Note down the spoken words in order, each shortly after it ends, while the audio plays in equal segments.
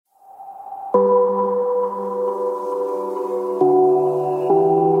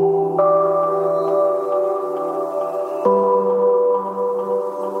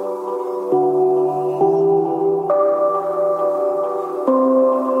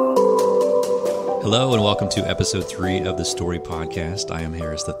Hello and welcome to episode 3 of the Story Podcast. I am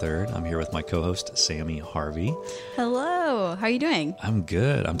Harris III. I'm here with my co-host, Sammy Harvey. Hello. How are you doing? I'm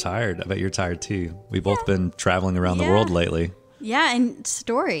good. I'm tired. I bet you're tired too. We've both been traveling around the world lately. Yeah, and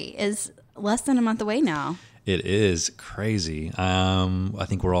Story is less than a month away now. It is crazy. I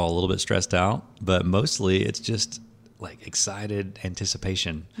think we're all a little bit stressed out, but mostly it's just like excited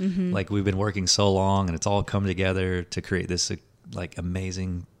anticipation. Mm-hmm. Like we've been working so long and it's all come together to create this like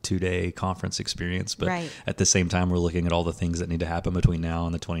amazing 2-day conference experience. But at the same time, we're looking at all the things that need to happen between now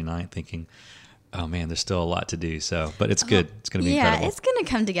and the 29th thinking, oh man, there's still a lot to do. So, but it's good. It's going to be incredible. Yeah, it's going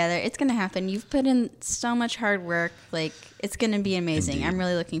to come together. It's going to happen. You've put in so much hard work. Like it's going to be amazing. Indeed. I'm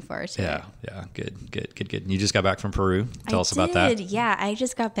really looking forward to it. Yeah. Good. You just got back from Peru. Tell us about that. Yeah, I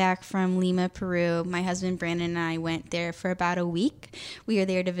just got back from Lima, Peru. My husband Brandon and I went there for about a week. We were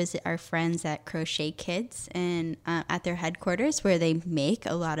there to visit our friends at Crochet Kids and at their headquarters where they make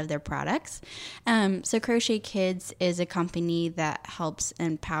a lot of their products. So Crochet Kids is a company that helps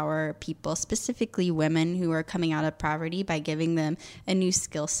empower people, specifically women who are coming out of poverty, by giving them a new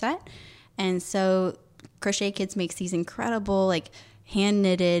skill set. And so Crochet Kids makes these incredible, like hand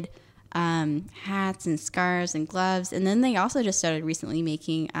knitted hats and scarves and gloves. And then they also just started recently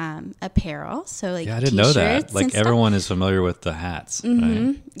making apparel. So like I didn't know that. Like everyone is familiar with the hats. Mm-hmm.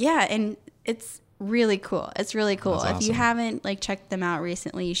 Right? Yeah, and it's really cool. It's really cool. That's if awesome. you haven't like checked them out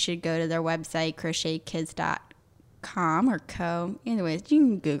recently, you should go to their website, crochetkids.com or co. Anyways, you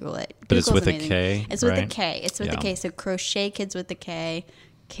can Google it. But Google's it's with amazing. a K. It's with a K. It's with a K. So Crochet Kids with the K,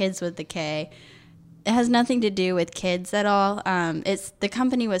 Kids with the K. It has nothing to do with kids at all. It's the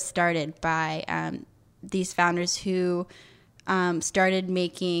company was started by these founders who started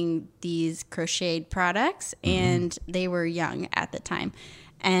making these crocheted products, and they were young at the time,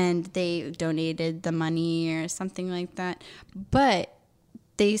 and they donated the money or something like that. But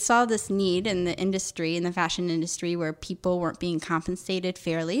they saw this need in the industry, in the fashion industry, where people weren't being compensated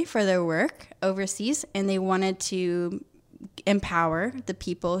fairly for their work overseas, and they wanted to empower the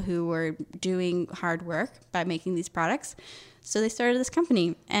people who were doing hard work by making these products. So they started this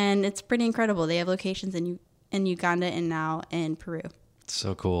company, and it's pretty incredible. They have locations in Uganda and now in Peru.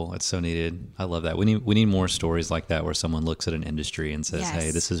 So cool. It's so needed. I love that. We need more stories like that where someone looks at an industry and says,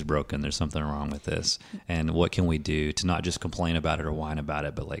 hey, this is broken. There's something wrong with this. And what can we do to not just complain about it or whine about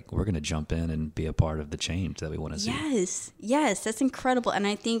it, but like we're going to jump in and be a part of the change that we want to see. Yes. That's incredible. And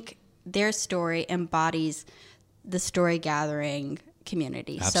I think their story embodies the story gathering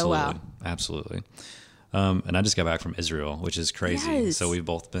community so well. Absolutely. And I just got back from Israel, which is crazy. Yes. So we've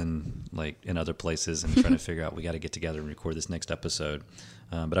both been like in other places and trying to figure out, we got to get together and record this next episode.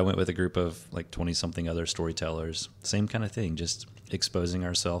 But I went with a group of like 20 something other storytellers, same kind of thing, just exposing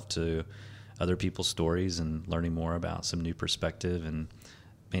ourselves to other people's stories and learning more about some new perspective. And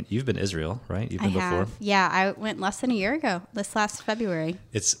man, you've been to Israel, right? You've been before? Yeah, I went less than a year ago, this last February.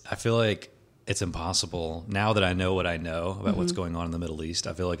 I feel like it's impossible. Now that I know what I know about what's going on in the Middle East,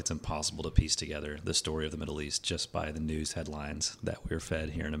 I feel like it's impossible to piece together the story of the Middle East just by the news headlines that we're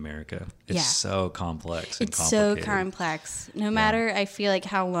fed here in America. It's so complex and complicated. It's so complex. No matter, I feel like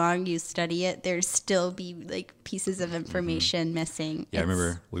how long you study it, there's still be like pieces of information missing. Yeah, I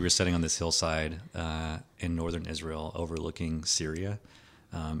remember we were sitting on this hillside in northern Israel overlooking Syria.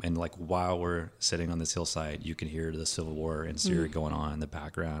 And like while we're sitting on this hillside, you can hear the civil war in Syria going on in the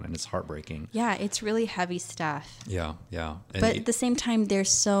background, and it's heartbreaking. Yeah, it's really heavy stuff. Yeah. And but at the same time,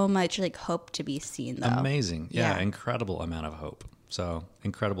 there's so much like hope to be seen, though. Amazing. Yeah, incredible amount of hope. So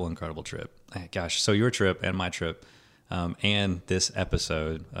incredible trip. Gosh, so your trip and my trip and this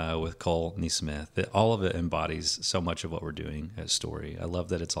episode with Cole NeSmith, all of it embodies so much of what we're doing as Story. I love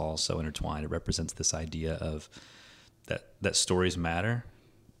that it's all so intertwined. It represents this idea of that stories matter,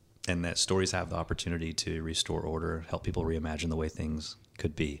 and that stories have the opportunity to restore order, help people reimagine the way things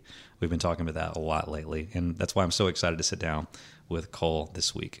could be. We've been talking about that a lot lately, and that's why I'm so excited to sit down with Cole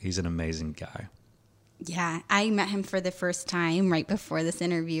this week. He's an amazing guy. Yeah, I met him for the first time right before this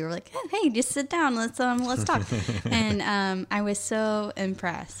interview. We're like, oh, hey, just sit down. Let's talk. And I was so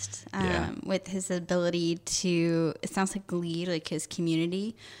impressed with his ability to, it sounds like, lead like his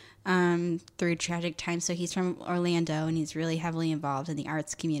community through tragic times. So he's from Orlando, and he's really heavily involved in the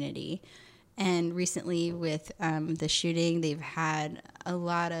arts community. And recently with the shooting, they've had a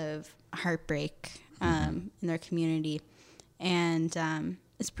lot of heartbreak in their community. And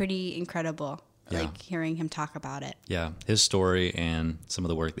it's pretty incredible, like hearing him talk about it. Yeah, his story and some of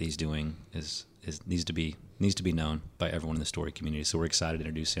the work that he's doing needs to be known by everyone in the Story community. So we're excited to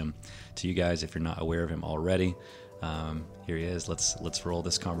introduce him to you guys if you're not aware of him already. Here he is. Let's roll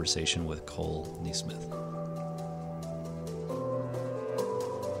this conversation with Cole NeSmith.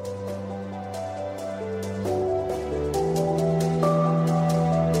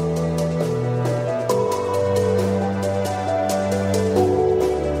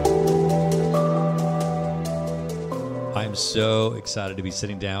 so excited to be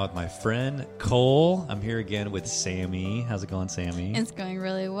sitting down with my friend Cole. I'm here again with Sammy. How's it going, Sammy? It's going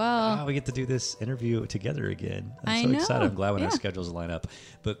really well. Oh, we get to do this interview together again. I so know. excited. I'm glad when our schedules line up.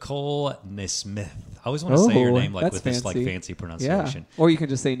 But Cole NeSmith. I always want to say your name with this fancy pronunciation. Yeah. Or you can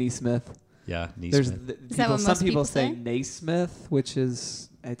just say NeSmith. Yeah, NeSmith. Is that what some most people people say say? NeSmith, which is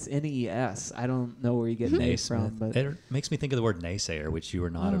it's NES. I don't know where you get NeSmith from, but it makes me think of the word naysayer, which you are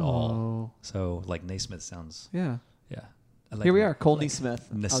not at all. So like NeSmith sounds. Yeah. Like Here we are, Cole NeSmith.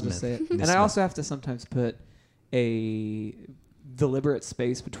 I'll just say it. NeSmith. And I also have to sometimes put a deliberate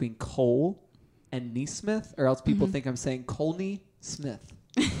space between Cole and NeSmith, or else people think I'm saying Cole NeSmith.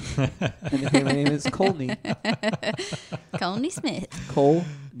 And okay, my name is Cole Cole NeSmith. Cole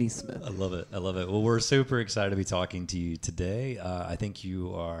NeSmith. I love it. Well, we're super excited to be talking to you today. I think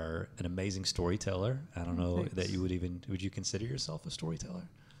you are an amazing storyteller. I don't know that you would you consider yourself a storyteller?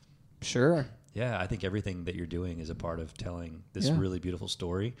 Sure. Yeah, I think everything that you're doing is a part of telling this really beautiful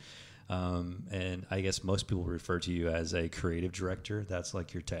story. And I guess most people refer to you as a creative director. That's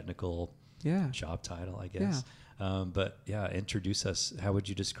like your technical job title, I guess. But introduce us. How would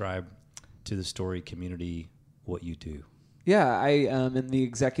you describe to the story community what you do? Yeah, I am the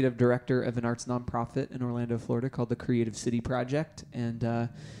executive director of an arts nonprofit in Orlando, Florida called the Creative City Project. And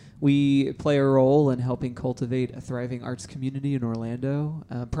we play a role in helping cultivate a thriving arts community in Orlando,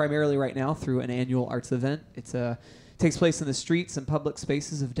 primarily right now through an annual arts event. It takes place in the streets and public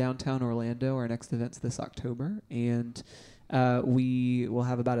spaces of downtown Orlando. Our next event's this October. And we will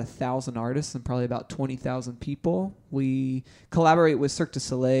have about 1,000 artists and probably about 20,000 people. We collaborate with Cirque du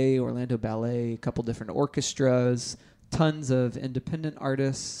Soleil, Orlando Ballet, a couple different orchestras, tons of independent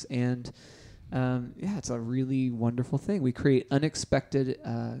artists, and it's a really wonderful thing. We create unexpected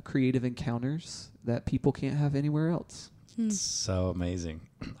creative encounters that people can't have anywhere else. So amazing.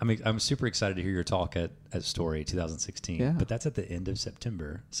 I mean, I'm super excited to hear your talk at Story 2016, but that's at the end of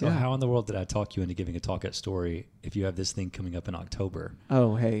September. So how in the world did I talk you into giving a talk at Story if you have this thing coming up in October?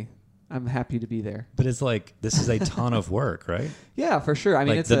 Oh, hey. I'm happy to be there. But it's like, this is a ton of work, right? Yeah, for sure. I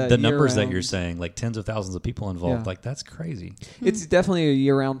mean, like it's the numbers that you're saying, like tens of thousands of people involved, like that's crazy. It's definitely a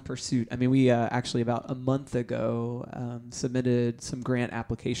year-round pursuit. I mean, we actually about a month ago submitted some grant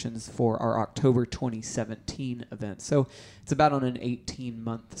applications for our October 2017 event. So it's about on an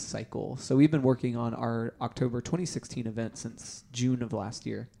 18-month cycle. So we've been working on our October 2016 event since June of last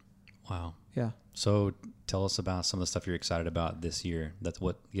year. Wow. Yeah. So tell us about some of the stuff you're excited about this year.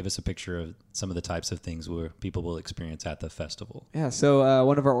 Give us a picture of some of the types of things where people will experience at the festival. Yeah, so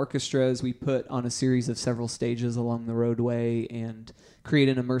one of our orchestras, we put on a series of several stages along the roadway and create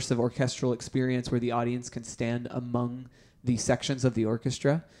an immersive orchestral experience where the audience can stand among the sections of the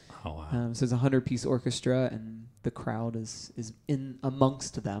orchestra. Oh, wow. So it's a 100-piece orchestra, and the crowd is in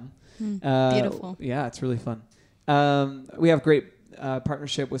amongst them. Beautiful. Yeah, it's really fun. We have great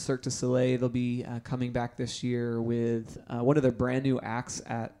partnership with Cirque du Soleil. They'll be coming back this year with one of their brand new acts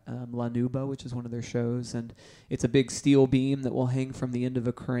at La Nuba, which is one of their shows. And it's a big steel beam that will hang from the end of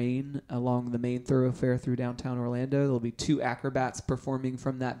a crane along the main thoroughfare through downtown Orlando. There'll be 2 acrobats performing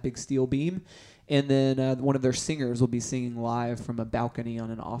from that big steel beam. And then one of their singers will be singing live from a balcony on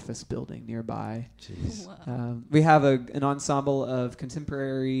an office building nearby. Jeez. Wow. We have an ensemble of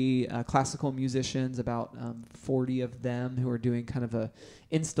contemporary classical musicians, about 40 of them, who are doing kind of a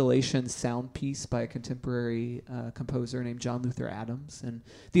installation sound piece by a contemporary composer named John Luther Adams. And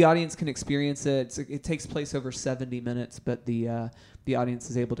the audience can experience it. It takes place over 70 minutes, but the audience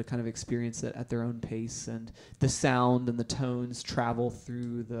is able to kind of experience it at their own pace, and the sound and the tones travel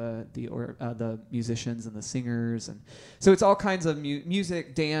through the musicians and the singers, and so it's all kinds of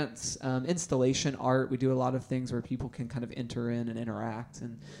music, dance, installation, art. We do a lot of things where people can kind of enter in and interact,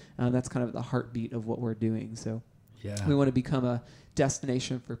 and that's kind of the heartbeat of what we're doing. So we want to become a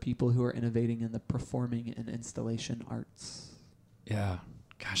destination for people who are innovating in the performing and installation arts. Yeah.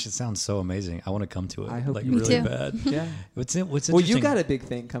 Gosh, it sounds so amazing. I want to come to it. I hope really too. bad. Yeah. What's interesting? Well, you got a big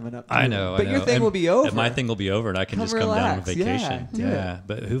thing coming up too. I know. But your thing will be over. And my thing will be over, and I can just come down on vacation. Yeah.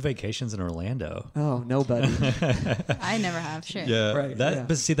 But who vacations in Orlando? Oh, nobody. I never have, sure. Yeah. Right.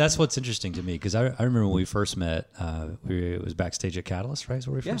 But see, that's what's interesting to me, because I remember when we first met, it was backstage at Catalyst, right? Is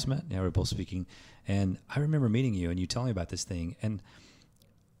where we first met? Yeah, we were both speaking. And I remember meeting you and you telling me about this thing. And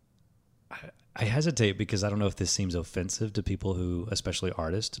I hesitate because I don't know if this seems offensive to people who, especially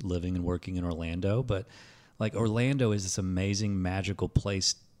artists, living and working in Orlando, but like Orlando is this amazing, magical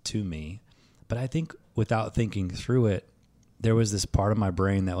place to me. But I think without thinking through it, there was this part of my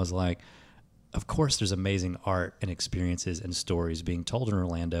brain that was like, of course there's amazing art and experiences and stories being told in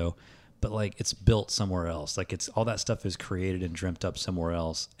Orlando, but like it's built somewhere else. Like it's all that stuff is created and dreamt up somewhere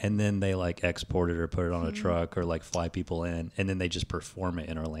else, and then they like export it or put it on a truck or like fly people in, and then they just perform it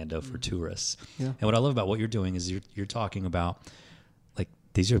in Orlando for tourists. Yeah. And what I love about what you're doing is you're talking about like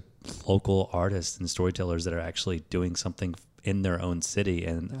these are local artists and storytellers that are actually doing something in their own city,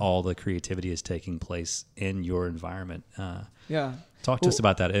 and all the creativity is taking place in your environment. Talk to us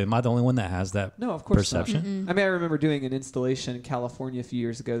about that. Am I the only one that has that perception? I mean, I remember doing an installation in California a few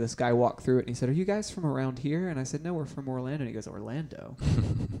years ago. This guy walked through it and he said, "Are you guys from around here?" And I said, "No, we're from Orlando." And he goes, "Orlando?"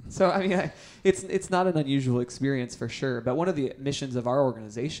 So, I mean, it's not an unusual experience for sure. But one of the missions of our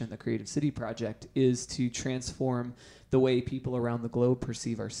organization, the Creative City Project, is to transform the way people around the globe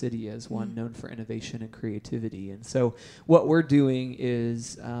perceive our city as one known for innovation and creativity. And so what we're doing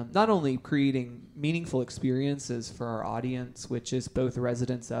is not only creating meaningful experiences for our audience, which is both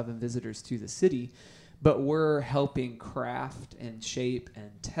residents of and visitors to the city, but we're helping craft and shape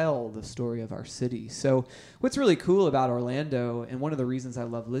and tell the story of our city. So what's really cool about Orlando, and one of the reasons I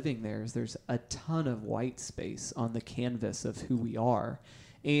love living there, is there's a ton of white space on the canvas of who we are.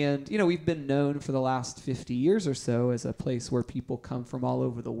 And, you know, we've been known for the last 50 years or so as a place where people come from all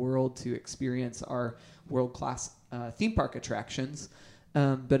over the world to experience our world-class theme park attractions.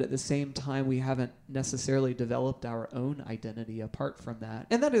 But at the same time, we haven't necessarily developed our own identity apart from that.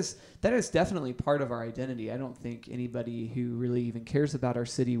 And that is definitely part of our identity. I don't think anybody who really even cares about our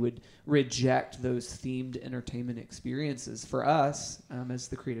city would reject those themed entertainment experiences. For us, as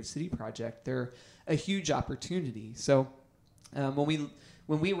the Creative City Project, they're a huge opportunity. So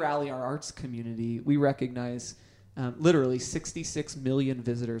when we rally our arts community, we recognize literally 66 million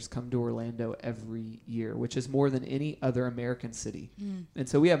visitors come to Orlando every year, which is more than any other American city. And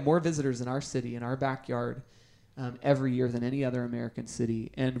so we have more visitors in our city, in our backyard, every year than any other American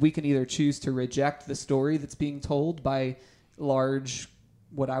city. And we can either choose to reject the story that's being told by large,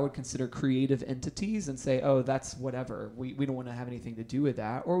 what I would consider creative entities, and say, oh, that's whatever. We don't want to have anything to do with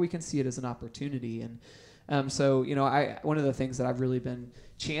that. Or we can see it as an opportunity. And so, you know, one of the things that I've really been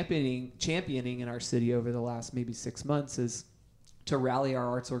championing in our city over the last maybe 6 months is to rally our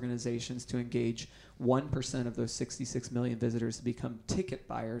arts organizations to engage 1% of those 66 million visitors to become ticket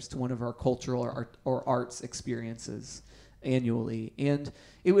buyers to one of our cultural or arts experiences annually. And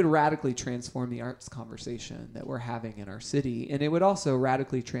it would radically transform the arts conversation that we're having in our city. And it would also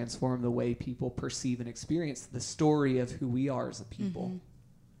radically transform the way people perceive and experience the story of who we are as a people.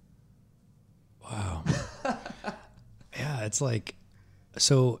 Wow. Yeah, it's like,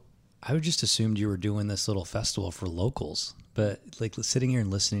 so I would just assumed you were doing this little festival for locals, but like sitting here and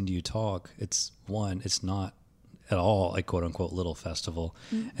listening to you talk, it's not at all a quote unquote little festival.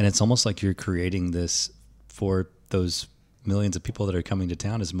 And it's almost like you're creating this for those millions of people that are coming to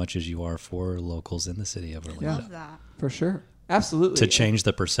town as much as you are for locals in the city of Orlando. I love that. For sure. Absolutely. To change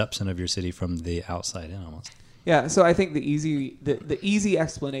the perception of your city from the outside in almost. Yeah, so I think the easy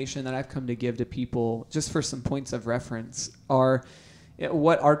explanation that I've come to give to people, just for some points of reference, are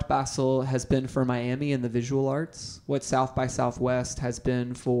what Art Basel has been for Miami and the visual arts, what South by Southwest has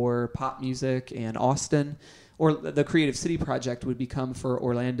been for pop music and Austin, or the Creative City Project would become for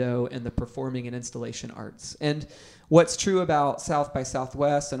Orlando and the performing and installation arts. And what's true about South by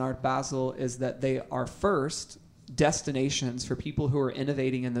Southwest and Art Basel is that they are first destinations for people who are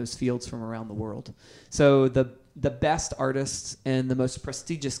innovating in those fields from around the world. So the best artists and the most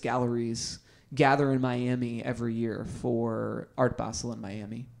prestigious galleries gather in Miami every year for Art Basel in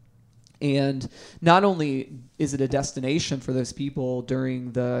Miami. And not only is it a destination for those people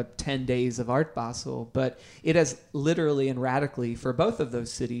during the 10 days of Art Basel, but it has literally and radically for both of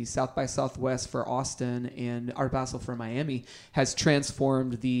those cities, South by Southwest for Austin and Art Basel for Miami, has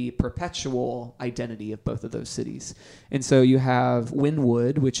transformed the perpetual identity of both of those cities. And so you have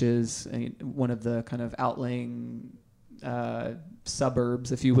Wynwood, which is one of the kind of outlying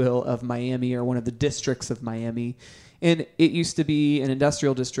suburbs, if you will, of Miami, or one of the districts of Miami. And it used to be an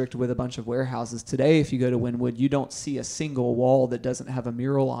industrial district with a bunch of warehouses. Today, if you go to Wynwood, you don't see a single wall that doesn't have a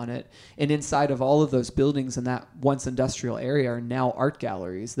mural on it. And inside of all of those buildings in that once industrial area are now art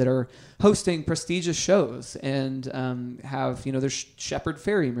galleries that are hosting prestigious shows and have, there's Shepard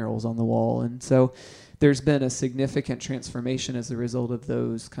Ferry murals on the wall. And so there's been a significant transformation as a result of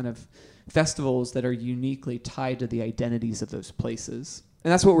those kind of festivals that are uniquely tied to the identities of those places.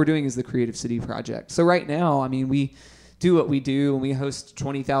 And that's what we're doing as the Creative City Project. So right now, I mean, we do what we do, and we host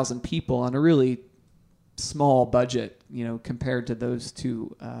 20,000 people on a really small budget, compared to those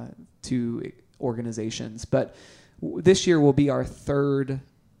two organizations. But this year will be our third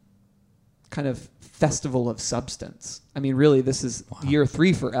kind of festival of substance. I mean, really, this is year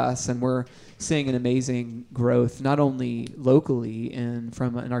 3 for us, and we're seeing an amazing growth, not only locally and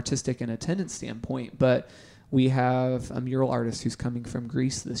from an artistic and attendance standpoint, but we have a mural artist who's coming from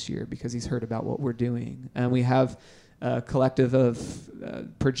Greece this year because he's heard about what we're doing. And we have a collective of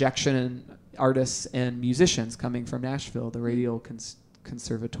projection artists and musicians coming from Nashville. The Radio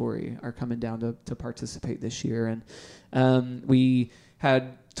Conservatory are coming down to participate this year. And we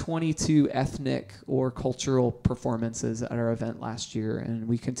had 22 ethnic or cultural performances at our event last year, and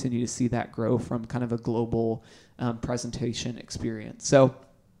we continue to see that grow from kind of a global presentation experience. So,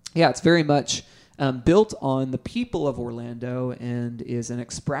 yeah, it's very much built on the people of Orlando and is an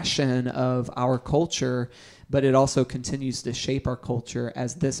expression of our culture, but it also continues to shape our culture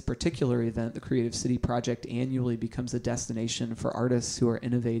as this particular event, the Creative City Project, annually becomes a destination for artists who are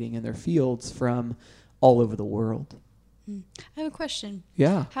innovating in their fields from all over the world. I have a question.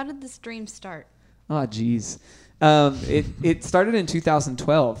 Yeah. How did this dream start? Oh, geez. It started in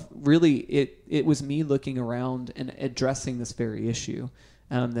 2012. Really, it was me looking around and addressing this very issue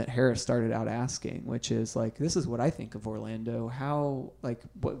that Harris started out asking, which is like, this is what I think of Orlando. How, like,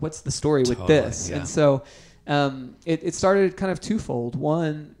 what's the story with this? Yeah. And so it started kind of twofold.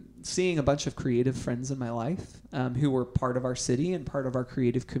 One, seeing a bunch of creative friends in my life who were part of our city and part of our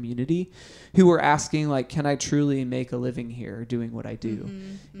creative community, who were asking, like, can I truly make a living here doing what I do?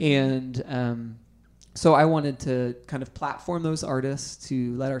 Mm-hmm. And so I wanted to kind of platform those artists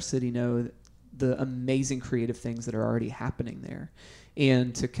to let our city know the amazing creative things that are already happening there,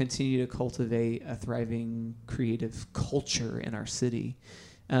 and to continue to cultivate a thriving creative culture in our city.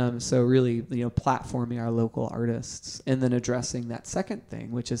 So really, platforming our local artists, and then addressing that second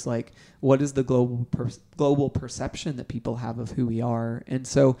thing, which is like, what is the global perception that people have of who we are? And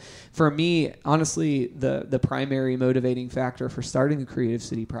so for me, honestly, the primary motivating factor for starting the Creative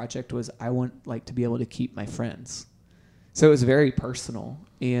City Project was I want to be able to keep my friends. So it was very personal.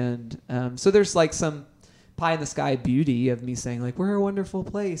 And so there's like some pie in the sky beauty of me saying like, we're a wonderful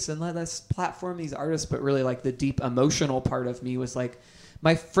place and let us platform these artists. But really, like, the deep emotional part of me was like,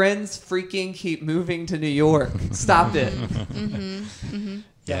 my friends freaking keep moving to New York. Stop it. Mm-hmm, mm-hmm.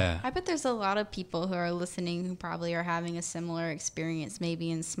 Yeah. I bet there's a lot of people who are listening who probably are having a similar experience, maybe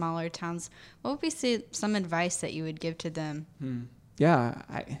in smaller towns. What would be some advice that you would give to them? Yeah,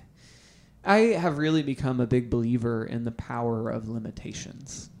 I have really become a big believer in the power of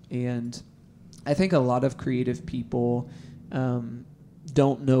limitations. And I think a lot of creative people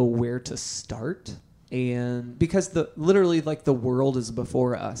don't know where to start. And because literally the world is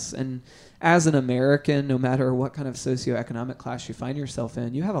before us. And as an American, no matter what kind of socioeconomic class you find yourself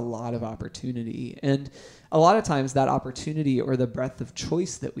in, you have a lot of opportunity. And a lot of times that opportunity or the breadth of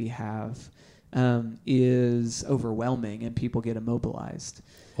choice that we have is overwhelming, and people get immobilized.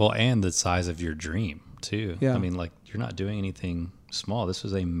 Well, and the size of your dream too. Yeah. I mean, like, you're not doing anything small. This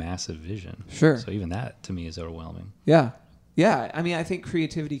was a massive vision. Sure. So even that to me is overwhelming. Yeah. Yeah, I mean, I think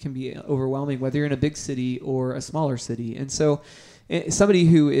creativity can be overwhelming, whether you're in a big city or a smaller city. And so somebody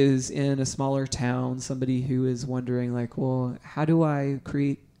who is in a smaller town, somebody who is wondering, like, well, how do I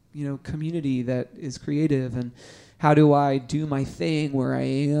create, community that is creative, and how do I do my thing where I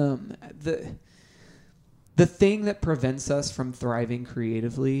am? The thing that prevents us from thriving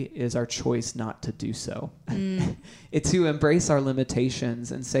creatively is our choice not to do so. It's to embrace our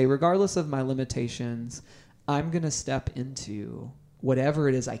limitations and say, regardless of my limitations, I'm going to step into whatever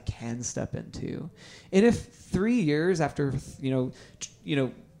it is I can step into. And if 3 years after,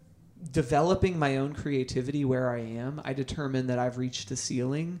 developing my own creativity where I am, I determine that I've reached a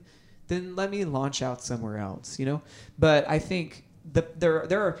ceiling, then let me launch out somewhere else, But I think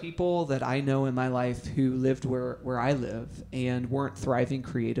there are people that I know in my life who lived where I live and weren't thriving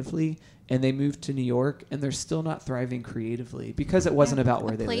creatively, and they moved to New York and they're still not thriving creatively because it wasn't about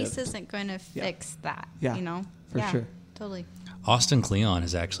where they lived. A place isn't going to fix that, For sure. Totally. Austin Kleon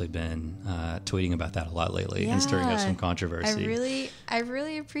has actually been tweeting about that a lot lately and stirring up some controversy. I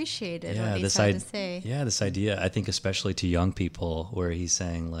really appreciated what he's this had to say. Yeah, this idea, I think especially to young people, where he's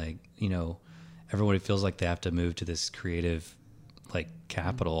saying, like, everybody feels like they have to move to this creative, like,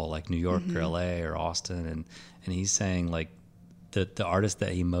 capital, like New York or LA or Austin, and he's saying, like, the artists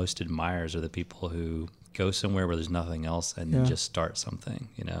that he most admires are the people who go somewhere where there's nothing else and then just start something,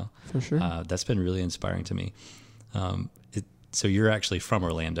 For sure. That's been really inspiring to me. So you're actually from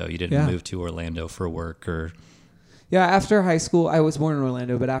Orlando. You didn't move to Orlando for work or... Yeah, after high school, I was born in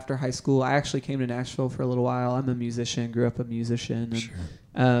Orlando, but after high school, I actually came to Nashville for a little while. I'm a musician, grew up a musician. And, sure.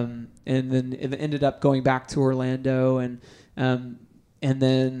 And then it ended up going back to Orlando, and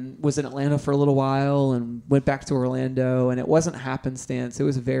then was in Atlanta for a little while and went back to Orlando. And it wasn't happenstance. It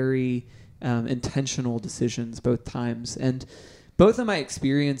was very intentional decisions both times. And both of my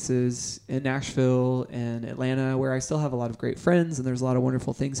experiences in Nashville and Atlanta, where I still have a lot of great friends and there's a lot of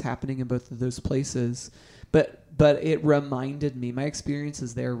wonderful things happening in both of those places, but it reminded me, my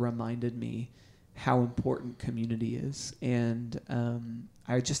experiences there reminded me how important community is. And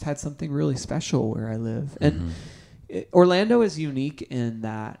I just had something really special where I live. And Orlando is unique in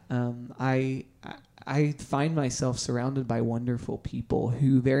that I find myself surrounded by wonderful people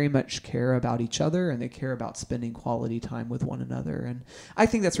who very much care about each other, and they care about spending quality time with one another. And I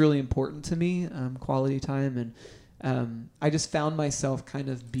think that's really important to me, quality time. And I just found myself kind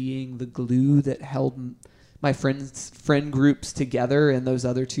of being the glue that held my friend groups together in those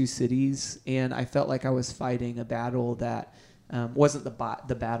other two cities. And I felt like I was fighting a battle that wasn't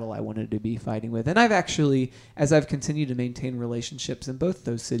the battle I wanted to be fighting with. And I've actually, as I've continued to maintain relationships in both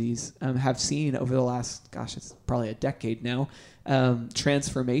those cities, have seen over the last, it's probably a decade now,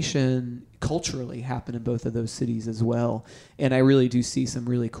 transformation culturally happen in both of those cities as well. And I really do see some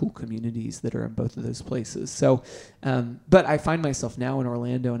really cool communities that are in both of those places. So, but I find myself now in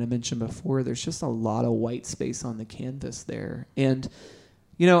Orlando, and I mentioned before, there's just a lot of white space on the canvas there. And,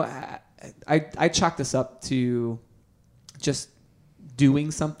 I chalk this up to just doing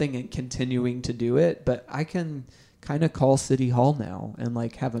something and continuing to do it, but I can kind of call City Hall now and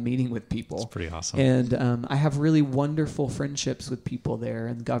like have a meeting with people. It's pretty awesome. And I have really wonderful friendships with people there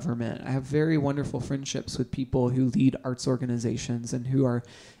in government. I have very wonderful friendships with people who lead arts organizations and who are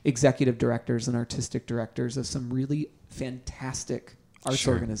executive directors and artistic directors of some really fantastic arts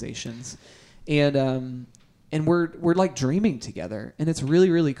organizations. And we're like dreaming together, and it's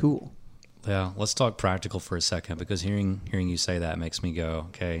really, really cool. Yeah, let's talk practical for a second, because hearing you say that makes me go,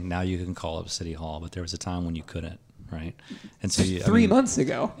 okay, now you can call up City Hall, but there was a time when you couldn't, right? And so 3 months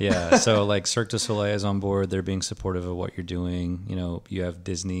ago. Yeah, so like Cirque du Soleil is on board. They're being supportive of what you're doing. You have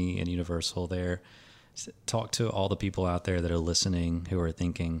Disney and Universal there. Talk to all the people out there that are listening who are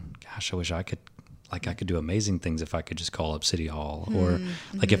thinking, gosh, I wish I could do amazing things if I could just call up City Hall, or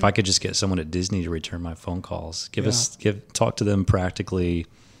like if I could just get someone at Disney to return my phone calls. Talk to them practically,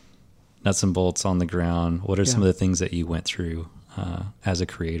 nuts and bolts on the ground. What are some of the things that you went through as a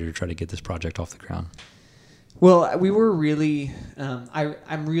creator to try to get this project off the ground? Well, we were really,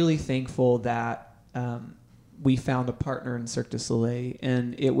 I'm really thankful that we found a partner in Cirque du Soleil,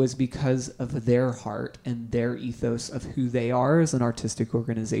 and it was because of their heart and their ethos of who they are as an artistic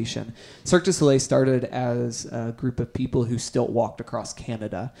organization. Cirque du Soleil started as a group of people who still walked across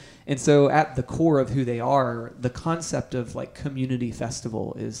Canada. And so at the core of who they are, the concept of like community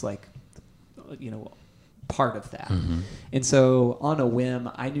festival is like, part of that. And so on a whim,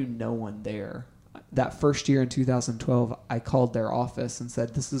 I knew no one there. That first year in 2012, I called their office and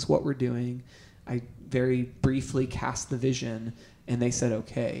said, this is what we're doing. I very briefly cast the vision, and they said,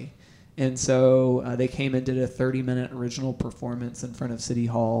 okay. And so they came and did a 30-minute original performance in front of City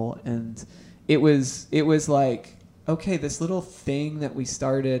Hall. And it was like, okay, this little thing that we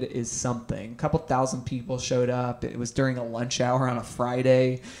started is something. A couple thousand people showed up. It was during a lunch hour on a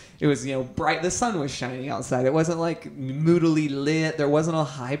Friday. It was, bright. The sun was shining outside. It wasn't like moodily lit. There wasn't a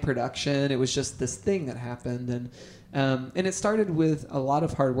high production. It was just this thing that happened. And it started with a lot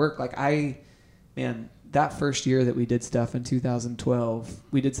of hard work. Like that first year that we did stuff in 2012,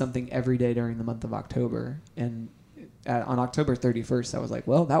 we did something every day during the month of October. And on October 31st, I was like,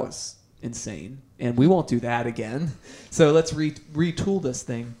 well, that was insane, and we won't do that again. So let's retool this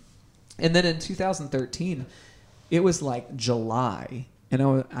thing. And then in 2013, it was like July,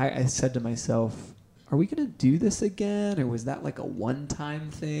 and I said to myself, are we going to do this again, or was that like a one-time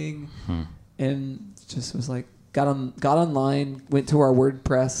thing? And just was like, got online, went to our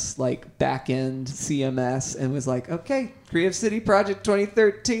WordPress like back-end CMS, and was like, okay, Creative City Project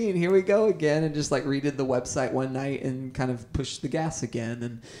 2013, here we go again, and just like redid the website one night and kind of pushed the gas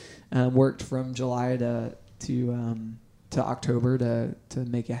again, and worked from July to October to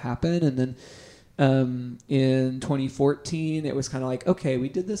make it happen. And then in 2014, it was kind of like, okay, we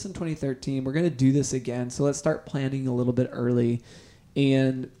did this in 2013. We're going to do this again. So let's start planning a little bit early.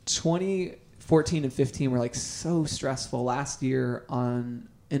 And 2014 and 15 were like so stressful. Last year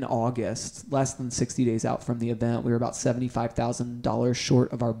in August, less than 60 days out from the event, we were about $75,000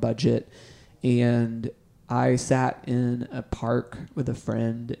 short of our budget. And I sat in a park with a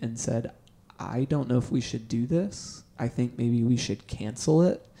friend and said, I don't know if we should do this. I think maybe we should cancel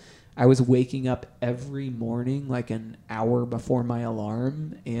it. I was waking up every morning like an hour before my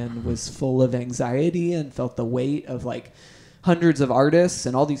alarm and was full of anxiety and felt the weight of like hundreds of artists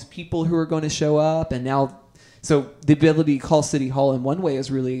and all these people who are going to show up. And now, so the ability to call City Hall in one way is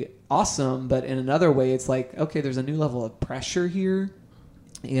really awesome, but in another way, it's like, okay, there's a new level of pressure here.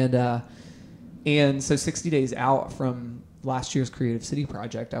 And And so 60 days out from last year's Creative City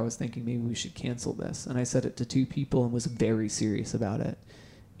project, I was thinking maybe we should cancel this. And I said it to 2 people and was very serious about it.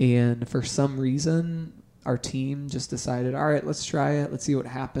 And for some reason, our team just decided, all right, let's try it. Let's see what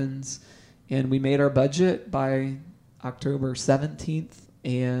happens. And we made our budget by October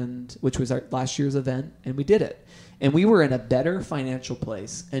 17th, which was our last year's event, and we did it. And we were in a better financial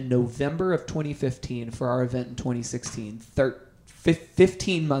place in November of 2015 for our event in 2016,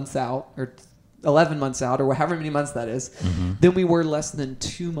 15 months out, or 11 months out, or however many months that is, than we were less than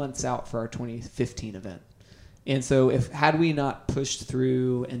 2 months out for our 2015 event. And so had we not pushed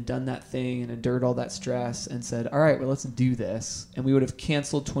through and done that thing and endured all that stress and said, all right, well, let's do this, and we would have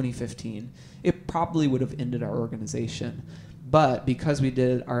canceled 2015, it probably would have ended our organization. But because we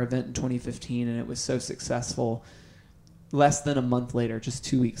did our event in 2015 and it was so successful, less than a month later, just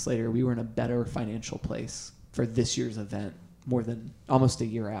 2 weeks later, we were in a better financial place for this year's event, more than almost a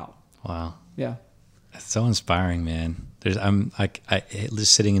year out. Wow. Yeah. That's so inspiring, man. I'm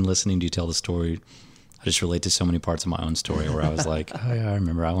just sitting and listening to you tell the story. I just relate to so many parts of my own story where I was like, oh yeah, I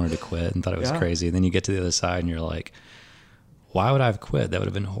remember I wanted to quit and thought it was crazy. And then you get to the other side and you're like, why would I have quit? That would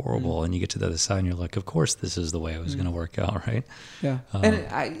have been horrible. And you get to the other side and you're like, of course this is the way it was going to work out, right? Yeah. And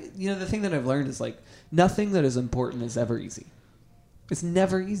the thing that I've learned is like, nothing that is important is ever easy. It's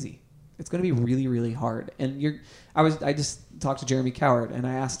never easy. It's going to be really, really hard. And I just talked to Jeremy Coward and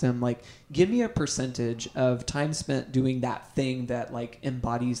I asked him, like, give me a percentage of time spent doing that thing that like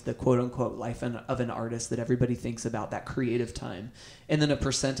embodies the quote unquote life of an artist that everybody thinks about, that creative time. And then a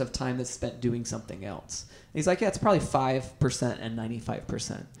percent of time that's spent doing something else. And he's like, yeah, it's probably 5% and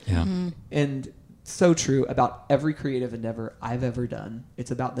 95%. Yeah. Mm-hmm. And so true about every creative endeavor I've ever done. It's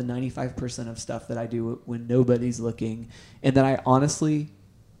about the 95% of stuff that I do when nobody's looking and that I honestly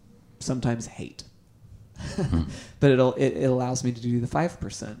sometimes hate. But it allows me to do the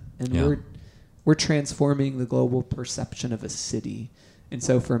 5%. And we're transforming the global perception of a city. And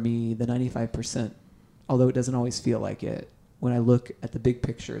so for me, the 95%, although it doesn't always feel like it, when I look at the big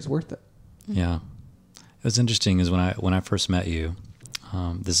picture, is worth it. Yeah. It was interesting is when I first met you,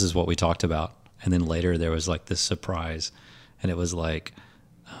 this is what we talked about. And then later there was like this surprise, and it was like,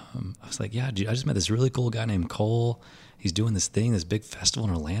 I was like, yeah, dude, I just met this really cool guy named Cole. He's doing this thing, this big festival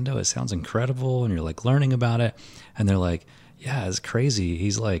in Orlando. It sounds incredible. And you're like learning about it. And they're like, yeah, it's crazy.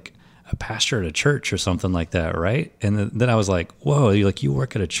 He's like a pastor at a church or something like that. Right. And then I was like, whoa, you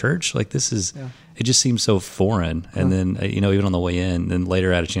work at a church? Like this is, it just seems so foreign. And then, even on the way in, then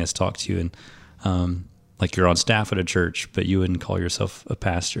later I had a chance to talk to you and, like you're on staff at a church, but you wouldn't call yourself a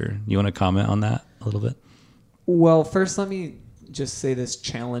pastor. You want to comment on that a little bit? Well, first let me just say this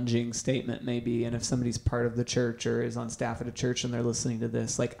challenging statement maybe, and if somebody's part of the church or is on staff at a church and they're listening to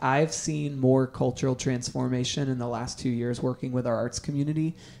this, like I've seen more cultural transformation in the last 2 years working with our arts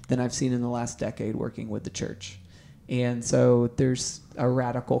community than I've seen in the last decade working with the church. And so there's a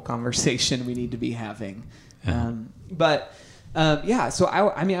radical conversation we need to be having. Yeah. So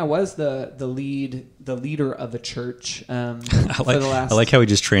I was the leader of a church for the last. I like how we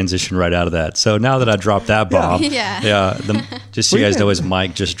just transitioned right out of that. So now that I dropped that bomb, just so you guys know, his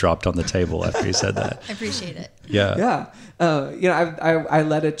mic just dropped on the table after he said that. I appreciate it. Yeah. I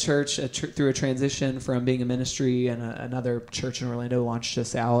led a church through a transition from being a ministry, and another church in Orlando launched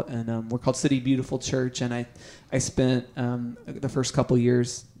us out, and we're called City Beautiful Church, and I spent the first couple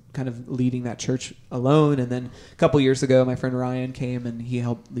years kind of leading that church alone. And then a couple years ago, my friend Ryan came and he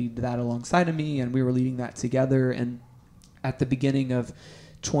helped lead that alongside of me, and we were leading that together. And at the beginning of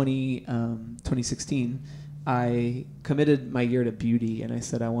 2016, I committed my year to beauty, and I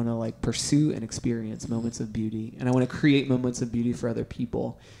said I want to like pursue and experience moments of beauty, and I want to create moments of beauty for other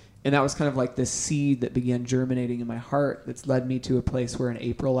people. And that was kind of like this seed that began germinating in my heart that's led me to a place where in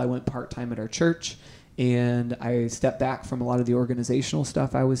April I went part-time at our church. And I stepped back from a lot of the organizational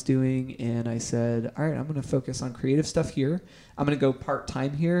stuff I was doing, and I said, all right, I'm going to focus on creative stuff here. I'm going to go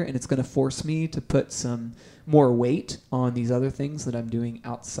part-time here, and it's going to force me to put some more weight on these other things that I'm doing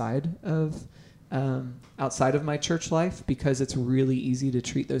outside of my church life, because it's really easy to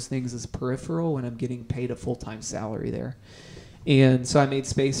treat those things as peripheral when I'm getting paid a full-time salary there. And so I made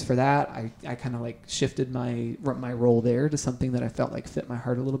space for that. I kind of like shifted my role there to something that I felt like fit my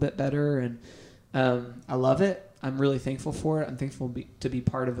heart a little bit better, and I love it. I'm really thankful for it. I'm thankful to be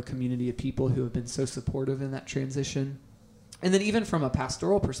part of a community of people who have been so supportive in that transition. And then even from a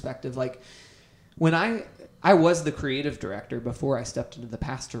pastoral perspective, like when I was the creative director before I stepped into the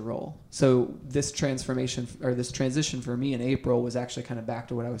pastor role. So this transformation or this transition for me in April was actually kind of back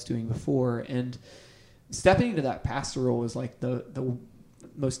to what I was doing before. And stepping into that pastor role was like the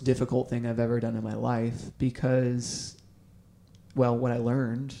most difficult thing I've ever done in my life, because what I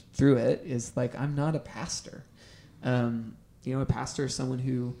learned through it is like, I'm not a pastor. A pastor is someone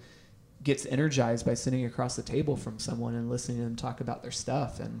who gets energized by sitting across the table from someone and listening to them talk about their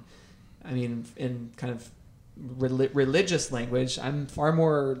stuff. And I mean, in kind of religious language, I'm far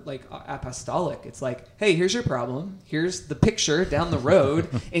more like apostolic. It's like, hey, here's your problem. Here's the picture down the road.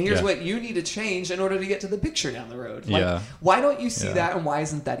 And here's what you need to change in order to get to the picture down the road. Like, why don't you see that? And why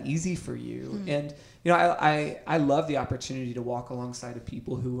isn't that easy for you? And, I love the opportunity to walk alongside of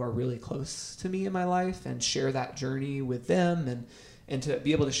people who are really close to me in my life and share that journey with them and to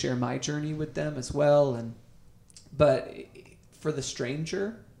be able to share my journey with them as well. But for the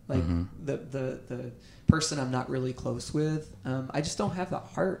stranger, like the person I'm not really close with, I just don't have that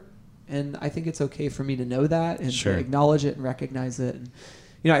heart. And I think it's okay for me to know that and to acknowledge it and recognize it. And,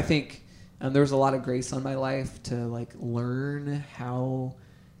 I think there was a lot of grace on my life to like learn how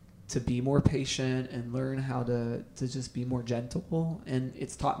to be more patient and learn how to just be more gentle. And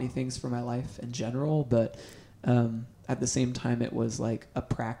it's taught me things for my life in general, but at the same time, it was like a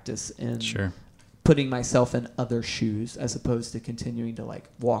practice in putting myself in other shoes as opposed to continuing to like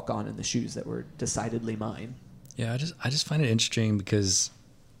walk on in the shoes that were decidedly mine. Yeah, I just find it interesting because,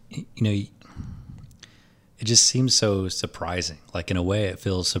 it just seems so surprising. Like in a way, it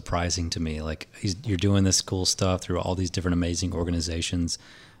feels surprising to me. Like you're doing this cool stuff through all these different amazing organizations.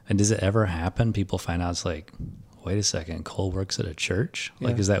 And does it ever happen? People find out it's like, wait a second, Cole works at a church.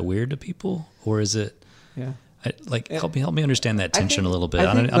 Like, is that weird to people, or is it? Yeah. Help me understand that tension a little bit.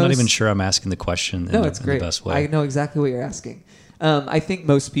 I'm not even sure I'm asking the question in the best way. I know exactly what you're asking. I think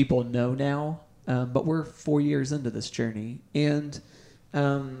most people know now, but we're 4 years into this journey. And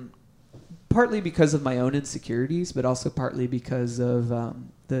partly because of my own insecurities, but also partly because of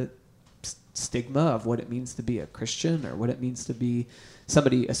the stigma of what it means to be a Christian or what it means to be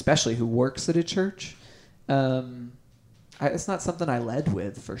somebody, especially who works at a church. It's not something I led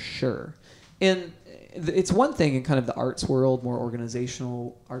with for sure. And it's one thing in kind of the arts world, more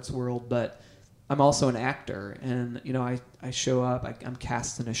organizational arts world, but I'm also an actor. And, I show up, I'm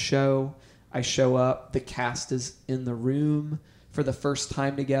cast in a show. I show up, the cast is in the room for the first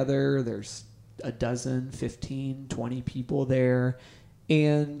time together. There's a dozen, 15, 20 people there.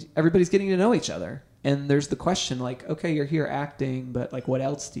 And everybody's getting to know each other. And there's the question like, okay, you're here acting, but like, what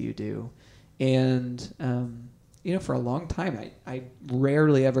else do you do? And, for a long time, I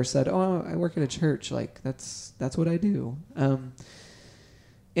rarely ever said, oh, I work at a church. Like that's what I do.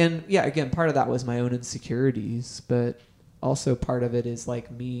 And yeah, again, part of that was my own insecurities, but also part of it is like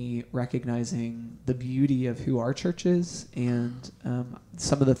me recognizing the beauty of who our church is and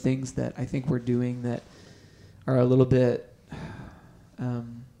some of the things that I think we're doing that are a little bit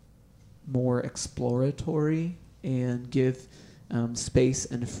more exploratory and give space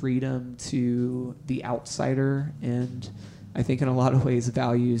and freedom to the outsider, and I think in a lot of ways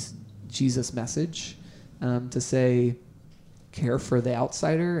values Jesus' message to say care for the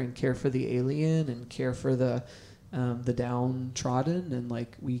outsider and care for the alien and care for the downtrodden, and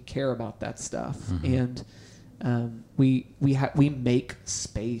like we care about that stuff. And we make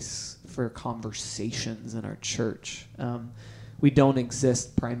space for conversations in our church. We don't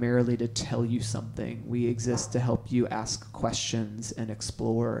exist primarily to tell you something. We exist to help you ask questions and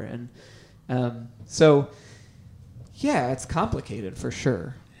explore. And so, yeah, it's complicated for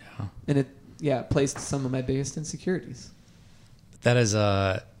sure. Yeah. And it plays to some of my biggest insecurities. That is,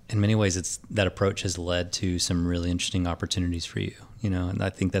 in many ways, that approach has led to some really interesting opportunities for you. And I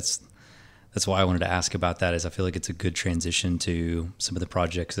think that's why I wanted to ask about that. Is I feel like it's a good transition to some of the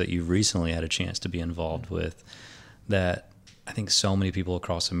projects that you've recently had a chance to be involved with. That I think so many people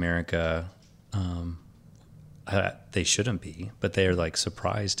across America, they shouldn't be, but they're like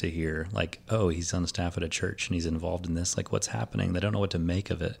surprised to hear like, oh, he's on the staff at a church and he's involved in this. Like, what's happening? They don't know what to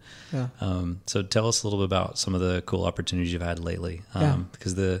make of it. Yeah. So tell us a little bit about some of the cool opportunities you've had lately.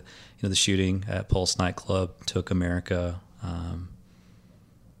 Because the shooting at Pulse nightclub took America,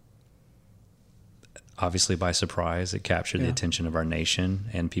 obviously by surprise. It captured the attention of our nation,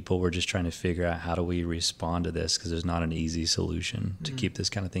 and people were just trying to figure out how do we respond to this, because there's not an easy solution to keep this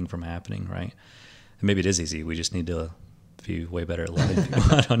kind of thing from happening, right? And maybe it is easy. We just need to be way better at letting people.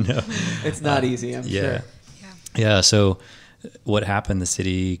 I don't know. It's not easy, I'm sure. Yeah. So what happened? The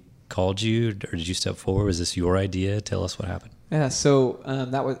city called you, or did you step forward? Was this your idea? Tell us what happened. Yeah, so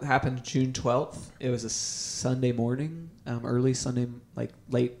happened June 12th. It was a Sunday morning, early Sunday, like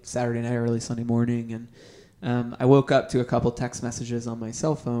late Saturday night, early Sunday morning. And I woke up to a couple text messages on my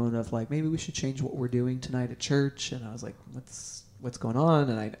cell phone of like, maybe we should change what we're doing tonight at church. And I was like, what's going on?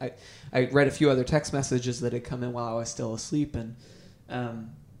 And I read a few other text messages that had come in while I was still asleep. And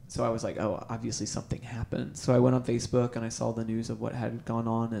so I was like, oh, obviously something happened. So I went on Facebook and I saw the news of what had gone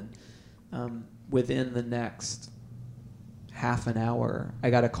on. And within the next half an hour, I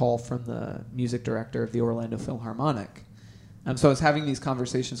got a call from the music director of the Orlando Philharmonic. So I was having these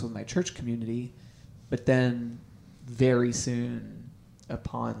conversations with my church community, but then very soon,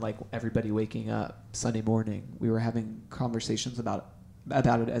 upon like everybody waking up Sunday morning, we were having conversations about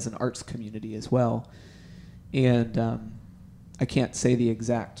it as an arts community as well. And I can't say the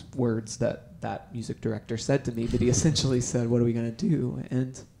exact words that music director said to me, but he essentially said, what are we going to do?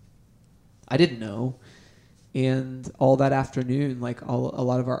 And I didn't know. And all that afternoon, like a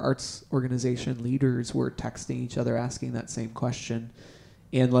lot of our arts organization leaders were texting each other asking that same question.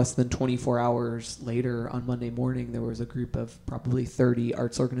 And less than 24 hours later, on Monday morning, there was a group of probably 30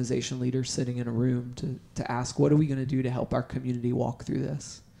 arts organization leaders sitting in a room to ask, what are we going to do to help our community walk through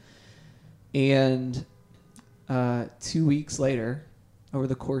this? And 2 weeks later, over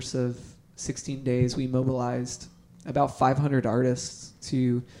the course of 16 days, we mobilized about 500 artists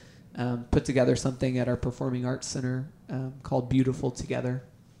to put together something at our Performing Arts Center called Beautiful Together.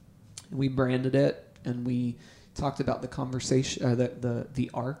 We branded it, and we talked about the conversation, the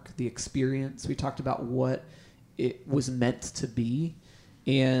arc, the experience. We talked about what it was meant to be.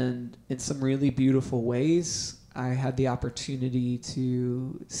 And in some really beautiful ways, I had the opportunity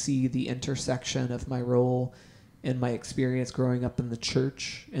to see the intersection of my role and my experience growing up in the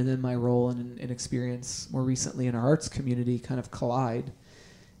church, and then my role and experience more recently in our arts community kind of collide.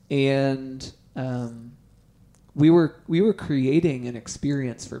 And we were creating an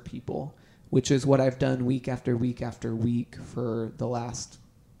experience for people, which is what I've done week after week after week for the last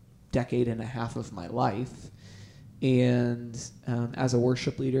decade and a half of my life. And as a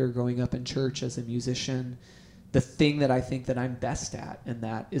worship leader, growing up in church, as a musician, the thing that I think that I'm best at, and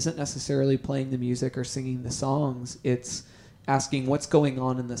that isn't necessarily playing the music or singing the songs, it's asking what's going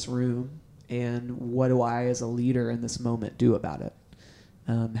on in this room and what do I as a leader in this moment do about it?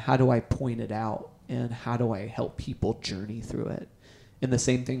 How do I point it out, and how do I help people journey through it? And the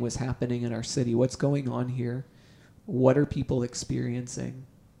same thing was happening in our city. What's going on here? What are people experiencing?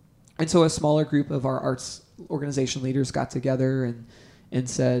 And so a smaller group of our arts organization leaders got together and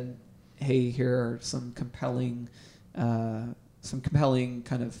said, hey, here are some compelling kind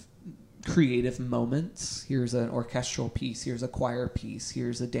of creative moments. Here's an orchestral piece. Here's a choir piece.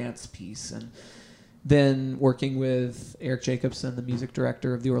 Here's a dance piece. And then working with Eric Jacobson, the music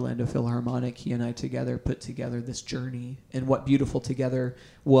director of the Orlando Philharmonic, he and I together put together this journey. And what Beautiful Together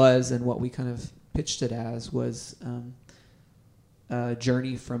was, and what we kind of pitched it as, was a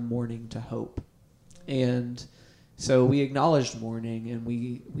journey from mourning to hope. And so we acknowledged mourning, and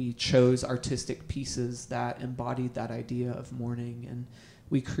we chose artistic pieces that embodied that idea of mourning. And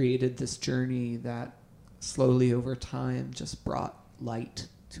we created this journey that slowly over time just brought light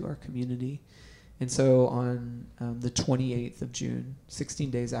to our community. And so on the 28th of June, 16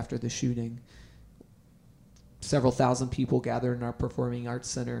 days after the shooting, several thousand people gathered in our Performing Arts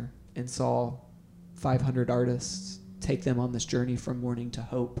Center and saw 500 artists take them on this journey from mourning to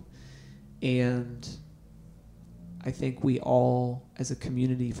hope. And I think we all, as a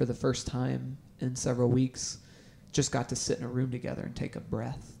community, for the first time in several weeks, just got to sit in a room together and take a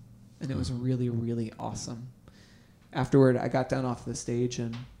breath. And it was really, really awesome. Afterward, I got down off the stage,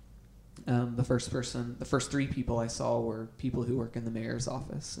 and the first three people I saw were people who work in the mayor's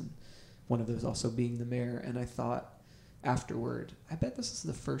office, and one of those also being the mayor. And I thought afterward, I bet this is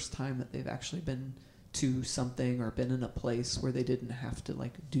the first time that they've actually been to something or been in a place where they didn't have to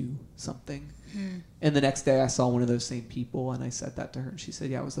like do something. And the next day I saw one of those same people, and I said that to her, and she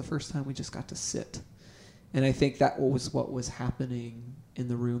said, yeah, it was the first time we just got to sit. And I think that was what was happening in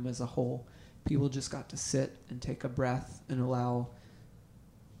the room as a whole. People just got to sit and take a breath and allow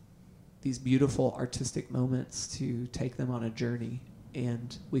these beautiful artistic moments to take them on a journey.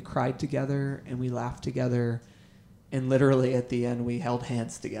 And we cried together, and we laughed together, and literally at the end we held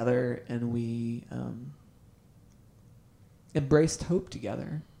hands together, and we embraced hope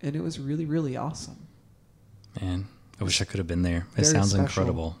together. And it was really, really awesome. Man, I wish I could have been there. It Very sounds special.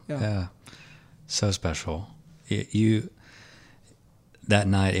 incredible. Yeah. So special. You that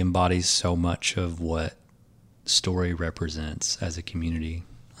night embodies so much of what Story represents as a community.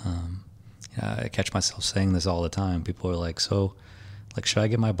 I catch myself saying this all the time. People are like, so, like, should I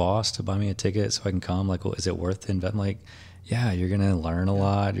get my boss to buy me a ticket so I can come? Like, well, is it worth the investment? Like, yeah, you're going to learn a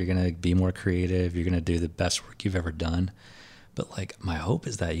lot. You're going to be more creative. You're going to do the best work you've ever done. But, like, my hope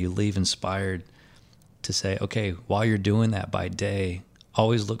is that you leave inspired to say, okay, while you're doing that by day,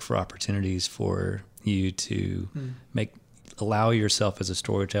 always look for opportunities for you to allow yourself as a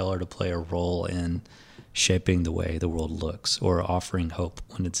storyteller to play a role in shaping the way the world looks, or offering hope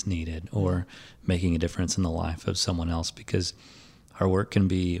when it's needed, or making a difference in the life of someone else, because our work can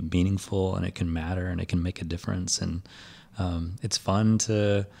be meaningful and it can matter and it can make a difference. And it's fun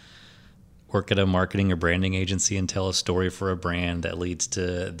to work at a marketing or branding agency and tell a story for a brand that leads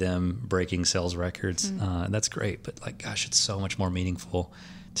to them breaking sales records. That's great. But like, gosh, it's so much more meaningful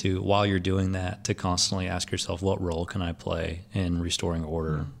to, while you're doing that, to constantly ask yourself, what role can I play in restoring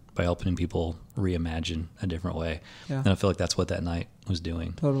order by helping people reimagine a different way? Yeah. And I feel like that's what that night was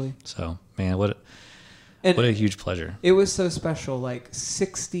doing. Totally. So, man, what a huge pleasure. It was so special, like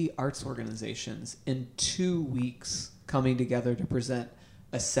 60 arts organizations in 2 weeks coming together to present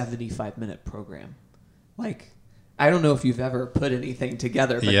a 75-minute program. Like, I don't know if you've ever put anything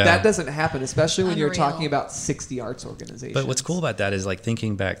together, but that doesn't happen, especially when you're talking about 60 arts organizations. But what's cool about that is, like,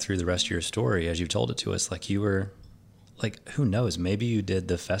 thinking back through the rest of your story as you've told it to us, like, you were, like, who knows, maybe you did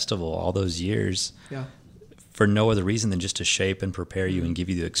the festival all those years for no other reason than just to shape and prepare you and give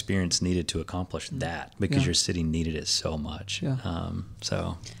you the experience needed to accomplish that, because your city needed it so much.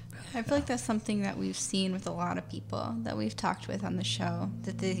 So I feel like that's something that we've seen with a lot of people that we've talked with on the show,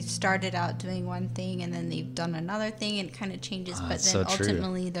 that they started out doing one thing and then they've done another thing and it kind of changes, but then so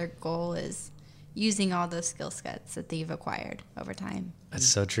ultimately their goal is using all those skill sets that they've acquired over time. That's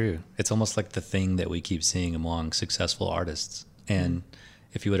so true. It's almost like the thing that we keep seeing among successful artists. And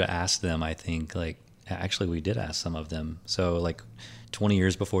if you would have asked them, I think, like, actually we did ask some of them. So like 20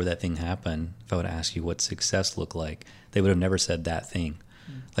 years before that thing happened, if I would ask you what success looked like, they would have never said that thing.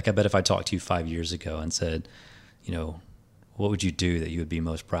 Like, I bet if I talked to you 5 years ago and said, you know, what would you do that you would be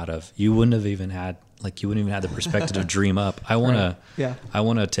most proud of? You wouldn't have even had the perspective to dream up. I want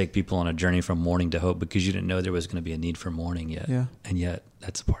to take people on a journey from mourning to hope, because you didn't know there was going to be a need for mourning yet. Yeah. And yet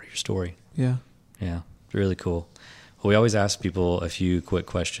that's a part of your story. Yeah. Yeah. Really cool. Well, we always ask people a few quick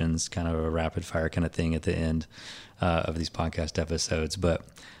questions, kind of a rapid fire kind of thing at the end of these podcast episodes. But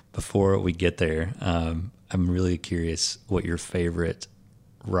before we get there, I'm really curious what your favorite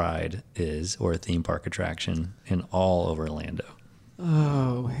ride is, or a theme park attraction in all of Orlando.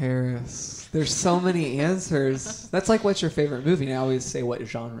 Oh, Harris, there's so many answers. That's like, what's your favorite movie? And I always say, what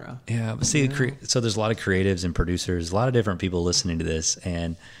genre? Yeah, but see, so there's a lot of creatives and producers, a lot of different people listening to this,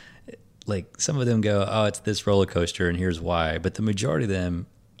 and like, some of them go, oh, it's this roller coaster and here's why, but the majority of them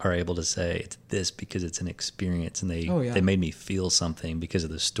are able to say it's this because it's an experience, and they made me feel something because of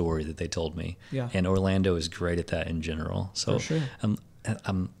the story that they told me. Yeah. And Orlando is great at that in general. So for sure.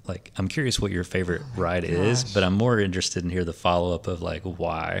 I'm curious what your favorite ride is, but I'm more interested in hear the follow up of, like,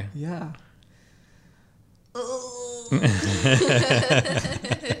 why. Yeah.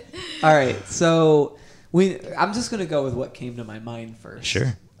 All right, so I'm just going to go with what came to my mind first.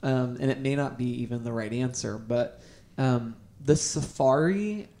 Sure. And it may not be even the right answer, but the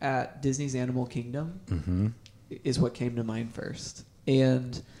safari at Disney's Animal Kingdom is what came to mind first.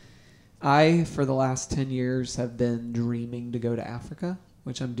 And I, for the last 10 years, have been dreaming to go to Africa,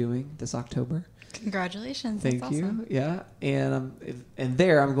 which I'm doing this October. Congratulations. Thank you. Awesome. Yeah. And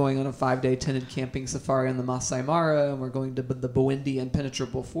there I'm going on a 5-day tented camping safari in the Masai Mara, and we're going to the Bwindi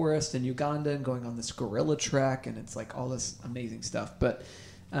Impenetrable Forest in Uganda and going on this gorilla trek, and it's like all this amazing stuff. But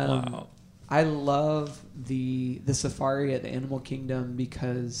wow. I love the safari at the Animal Kingdom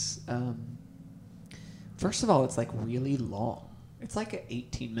because, first of all, it's like really long. It's like an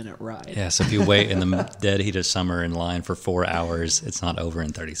 18-minute ride. Yeah, so if you wait in the dead heat of summer in line for 4 hours, it's not over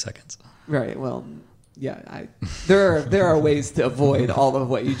in 30 seconds. Right. Well, yeah. There are ways to avoid all of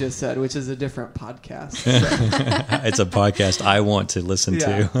what you just said, which is a different podcast. So. It's a podcast I want to listen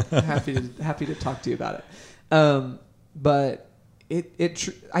to. Happy to talk to you about it. But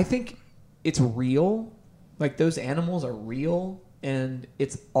I think it's real. Like, those animals are real, and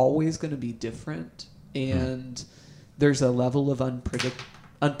it's always going to be different. And there's a level of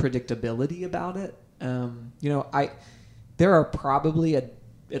unpredictability about it. There are probably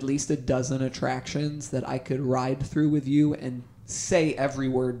at least a dozen attractions that I could ride through with you and say every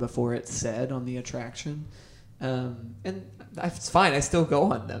word before it's said on the attraction. And it's fine. I still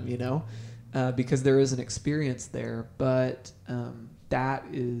go on them, because there is an experience there. But that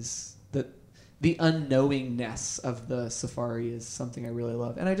is the unknowingness of the safari is something I really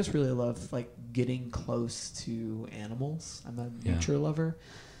love. And I just really love, like, getting close to animals. I'm a nature lover.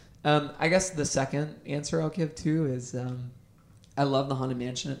 I guess the second answer I'll give too is I love the Haunted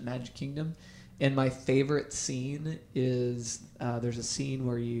Mansion at Magic Kingdom. And my favorite scene is there's a scene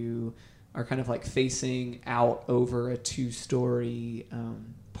where you are kind of like facing out over a 2-story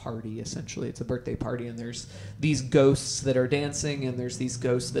party, essentially. It's a birthday party, and there's these ghosts that are dancing, and there's these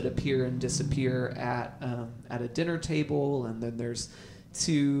ghosts that appear and disappear at a dinner table, and then there's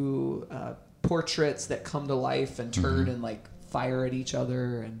 2 portraits that come to life and turn and like fire at each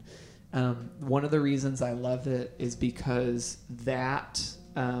other. And one of the reasons I love it is because that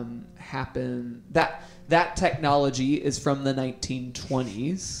happened. That technology is from the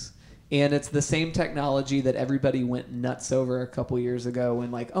 1920s. And it's the same technology that everybody went nuts over a couple years ago when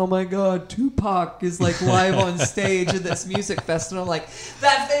like, oh my God, Tupac is like live on stage at this music festival. Like,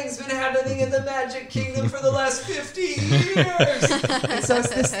 that thing's been happening in the Magic Kingdom for the last 50 years. And so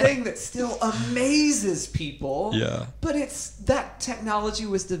it's this thing that still amazes people. Yeah. But that technology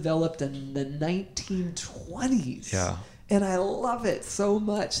was developed in the 1920s. Yeah. And I love it so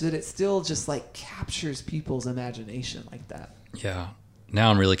much that it still just like captures people's imagination like that. Yeah. Now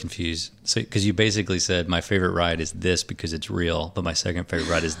I'm really confused. So, because you basically said my favorite ride is this because it's real, but my second favorite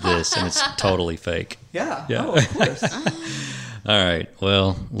ride is this, and it's totally fake. Yeah. Yeah. Oh, of course. All right.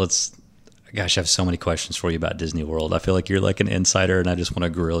 Well, gosh, I have so many questions for you about Disney World. I feel like you're like an insider, and I just want to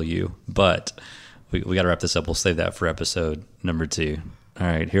grill you. But we got to wrap this up. We'll save that for episode number 2. All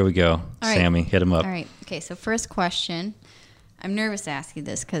right. Here we go. All Sammy, hit him up. All right. Okay. So first question. I'm nervous to ask you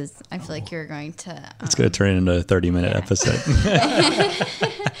this because I feel like you're going to... It's going to turn into a 30-minute episode.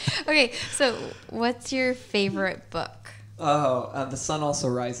 Okay, so what's your favorite book? Oh, The Sun Also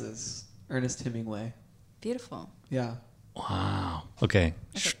Rises, Ernest Hemingway. Beautiful. Yeah. Wow. Okay.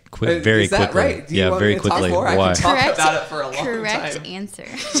 Is that right? Do you want very me to talk quickly. more? Why? I can talk about it for a long time. Correct answer.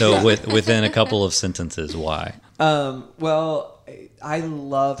 So within a couple of sentences, why? Well, I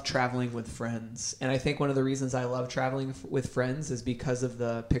love traveling with friends. And I think one of the reasons I love traveling with friends is because of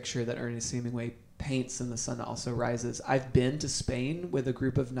the picture that Ernest Hemingway paints in The Sun Also Rises. I've been to Spain with a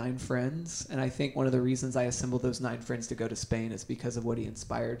group of 9 friends. And I think one of the reasons I assembled those 9 friends to go to Spain is because of what he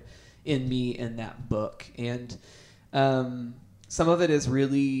inspired in me in that book. And some of it is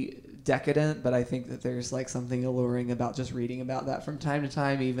really decadent, but I think that there's like something alluring about just reading about that from time to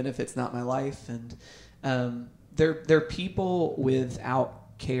time, even if it's not my life. And they're people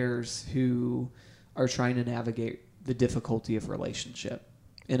without cares who are trying to navigate the difficulty of relationship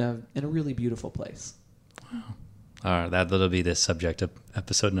in a really beautiful place. Wow. All right, that'll be the subject of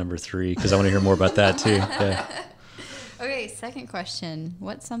episode number 3 because I want to hear more about that too. Yeah. Okay, second question.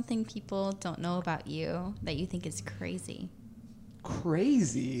 What's something people don't know about you that you think is crazy?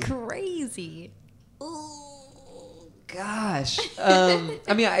 Crazy. Oh, gosh. I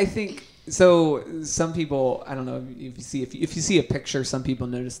mean, I think so. Some people, I don't know if you see a picture, some people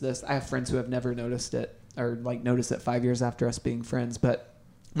notice this. I have friends who have never noticed it or like noticed it 5 years after us being friends. But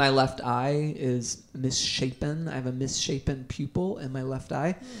my left eye is misshapen. I have a misshapen pupil in my left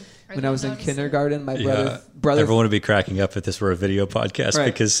eye. When I was in kindergarten, my brother... Everyone would be cracking up if this were a video podcast right.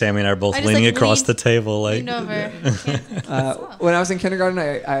 because Sammy and I are both leaning across the table. Lean over. When I was in kindergarten,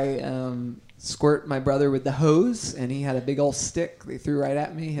 I squirt my brother with the hose, and he had a big old stick. They threw right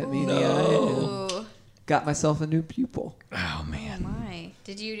at me, hit me in the eye, and got myself a new pupil. Oh, man. Oh, my.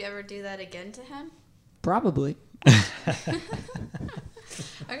 Did you ever do that again to him? Probably.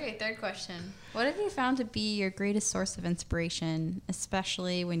 Okay, third question. What have you found to be your greatest source of inspiration,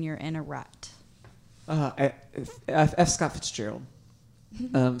 especially when you're in a rut? F. Scott Fitzgerald.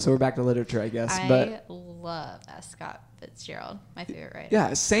 So we're back to literature, I guess. I love F. Scott Fitzgerald, my favorite writer.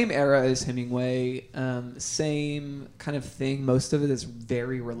 Yeah, same era as Hemingway. Same kind of thing. Most of it is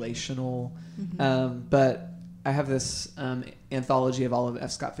very relational. But I have this anthology of all of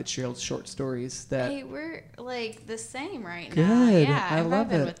F. Scott Fitzgerald's short stories. Hey, we're like the same right Good. now. Yeah, I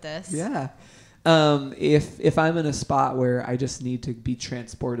love it. with this. Yeah. If I'm in a spot where I just need to be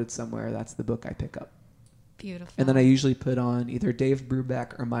transported somewhere, that's the book I pick up. Beautiful. And then I usually put on either Dave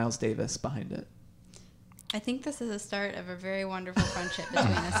Brubeck or Miles Davis behind it. I think this is the start of a very wonderful friendship between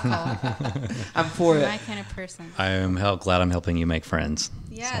us, Cole. I'm for it. My kind of person. I am glad I'm helping you make friends.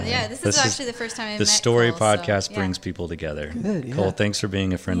 Yeah, This is actually the first time I've met The Story Cole, podcast brings people together. Good, yeah. Cole, thanks for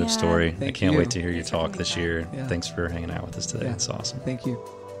being a friend of Story. I can't wait to hear your Thanks talk this year. Yeah. Thanks for hanging out with us today. Yeah. It's awesome. Thank you.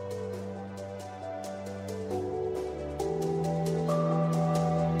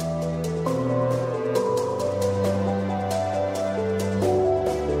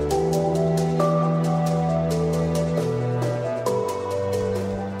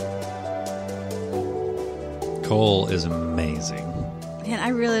 Cole is amazing. Man, I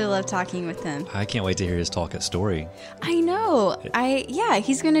really love talking with him. I can't wait to hear his talk at Story. I know.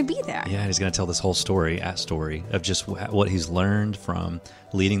 He's going to be there. Yeah, he's going to tell this whole story at Story of just what he's learned from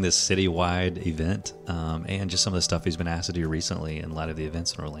leading this citywide event and just some of the stuff he's been asked to do recently in light of the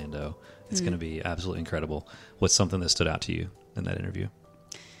events in Orlando. It's going to be absolutely incredible. What's something that stood out to you in that interview?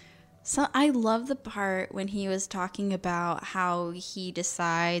 So I love the part when he was talking about how he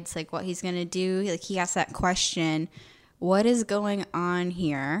decides like what he's going to do. Like he asked that question, what is going on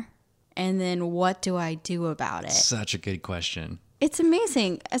here? And then what do I do about it? Such a good question. It's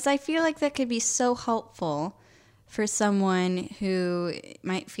amazing, as I feel like that could be so helpful for someone who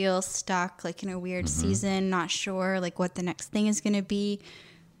might feel stuck, like in a weird season, not sure like what the next thing is going to be.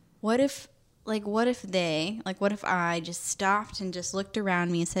 What if I just stopped and just looked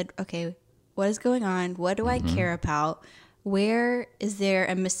around me and said, okay, what is going on? What do I care about? Where is there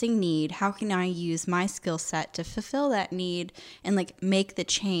a missing need? How can I use my skill set to fulfill that need and like make the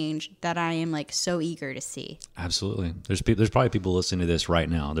change that I am like so eager to see? Absolutely. There's probably people listening to this right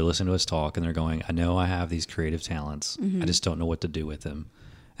now. They're listening to us talk and they're going, I know I have these creative talents. I just don't know what to do with them.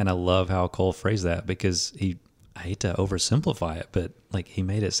 And I love how Cole phrased that, because I hate to oversimplify it, but like he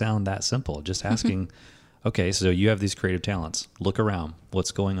made it sound that simple. Just asking, okay, so you have these creative talents. Look around.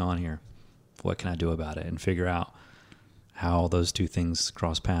 What's going on here? What can I do about it? And figure out how those two things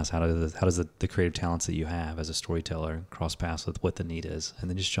cross paths. How does the creative talents that you have as a storyteller cross paths with what the need is, and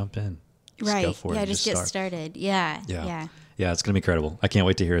then just jump in. Just right. Go for yeah. it. Just get started. Yeah. Yeah. It's going to be incredible. I can't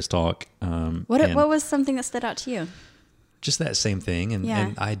wait to hear us talk. What was something that stood out to you? Just that same thing, and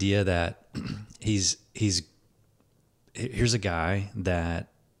idea that here's a guy that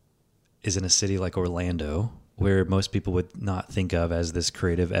is in a city like Orlando, where most people would not think of as this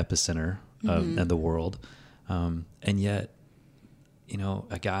creative epicenter of the world. And yet,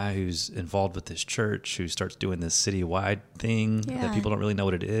 a guy who's involved with this church, who starts doing this citywide thing that people don't really know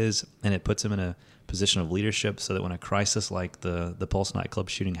what it is, and it puts him in a position of leadership so that when a crisis like the Pulse nightclub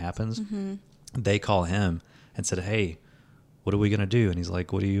shooting happens, they call him and said, hey, what are we going to do? And he's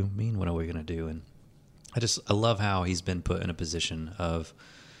like, what do you mean, what are we going to do? And I love how he's been put in a position of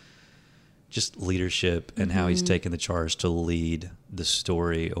just leadership and how he's taken the charge to lead the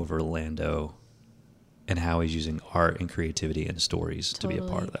story over Orlando, and how he's using art and creativity and stories to be a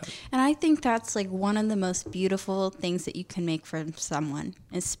part of that. And I think that's like one of the most beautiful things that you can make for someone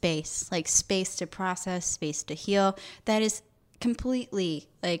is space, like space to process, space to heal. That is completely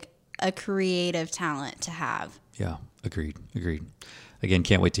like a creative talent to have. Yeah, agreed. Again,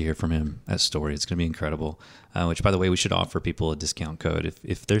 can't wait to hear from him. That story, it's going to be incredible. Which, by the way, we should offer people a discount code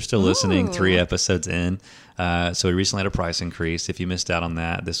if they're still listening 3 episodes in. So we recently had a price increase. If you missed out on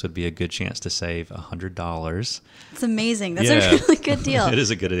that, this would be a good chance to save $100. It's amazing. That's a really good deal. It is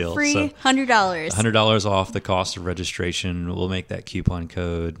a good deal. Free so, $100. $100 off the cost of registration. We'll make that coupon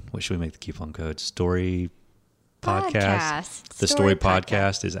code. What should we make the coupon code? Story podcast. The Story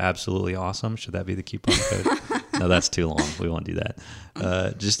podcast is absolutely awesome. Should that be the coupon code? No, that's too long. We won't do that.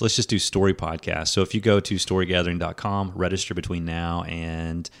 Let's just do Story Podcast. So if you go to storygathering.com, register between now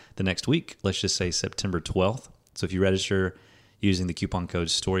and the next week, let's just say September 12th. So if you register using the coupon code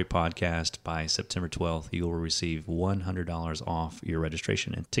Story Podcast by September 12th, you will receive $100 off your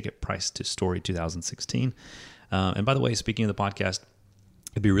registration and ticket price to Story 2016. And by the way, speaking of the podcast,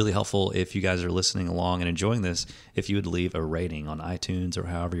 it'd be really helpful if you guys are listening along and enjoying this, if you would leave a rating on iTunes or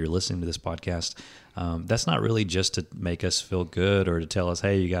however you're listening to this podcast. That's not really just to make us feel good or to tell us,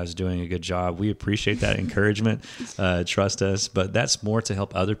 hey, you guys are doing a good job. We appreciate that encouragement. Trust us. But that's more to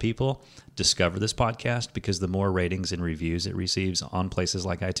help other people discover this podcast, because the more ratings and reviews it receives on places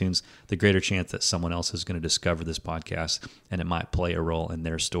like iTunes, the greater chance that someone else is going to discover this podcast, and it might play a role in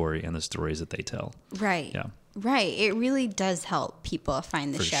their story and the stories that they tell. Right. Yeah. Right. It really does help people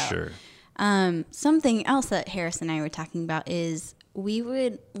find the show. For sure. Something else that Harris and I were talking about is we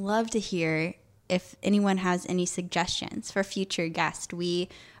would love to hear if anyone has any suggestions for future guests. We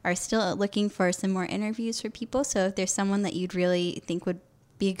are still looking for some more interviews for people. So if there's someone that you'd really think would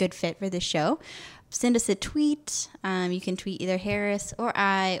be a good fit for the show, send us a tweet. You can tweet either Harris or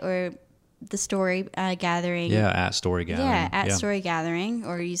I or the Story Gathering. Yeah, at Story Gathering. Yeah, at Story Gathering,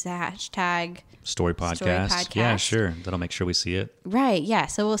 or use the hashtag Story Podcast. Yeah, sure. That'll make sure we see it. Right, yeah.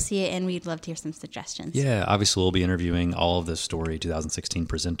 So we'll see it, and we'd love to hear some suggestions. Yeah, obviously we'll be interviewing all of the Story 2016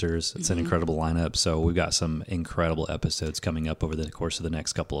 presenters. It's an incredible lineup, so we've got some incredible episodes coming up over the course of the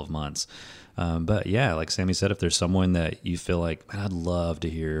next couple of months. But yeah, like Sammy said, if there's someone that you feel like, man, I'd love to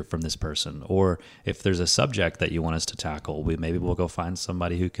hear from this person, or if there's a subject that you want us to tackle, maybe we'll go find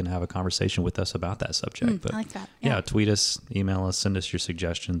somebody who can have a conversation with us about that subject. I like that. Yeah, tweet us, email us, send us your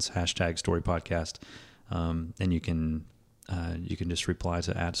suggestions, hashtag Story Podcast, and you can just reply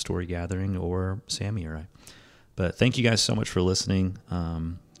to @StoryGathering or Sammy or I. But thank you guys so much for listening.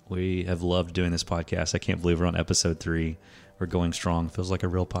 We have loved doing this podcast. I can't believe we're on episode 3. We're going strong. Feels like a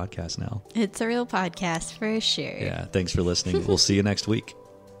real podcast now. It's a real podcast for sure. Yeah. Thanks for listening. We'll see you next week.